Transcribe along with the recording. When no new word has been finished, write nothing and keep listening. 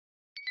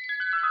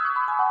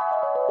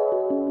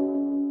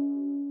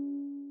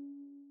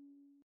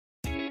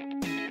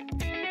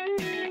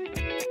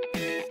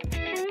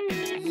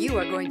You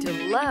are going to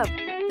love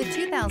the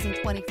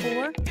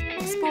 2024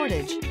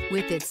 Sportage.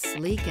 With its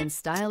sleek and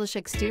stylish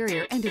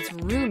exterior and its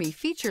roomy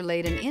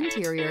feature-laden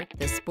interior,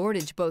 the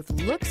Sportage both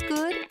looks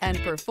good and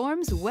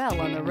performs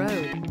well on the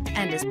road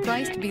and is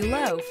priced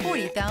below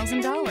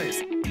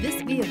 $40,000.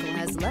 This vehicle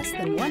has less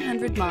than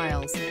 100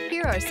 miles.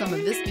 Here are some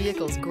of this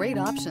vehicle's great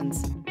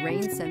options: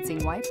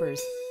 rain-sensing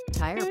wipers,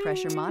 tire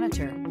pressure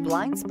monitor,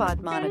 blind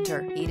spot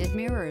monitor, heated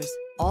mirrors,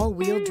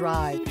 all-wheel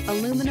drive,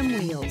 aluminum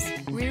wheels,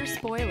 rear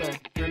spoiler,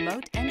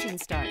 remote engine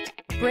start,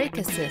 brake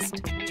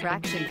assist,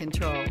 traction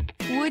control.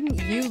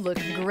 Wouldn't you look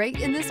great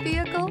in this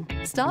vehicle?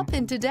 Stop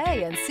in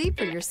today and see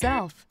for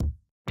yourself.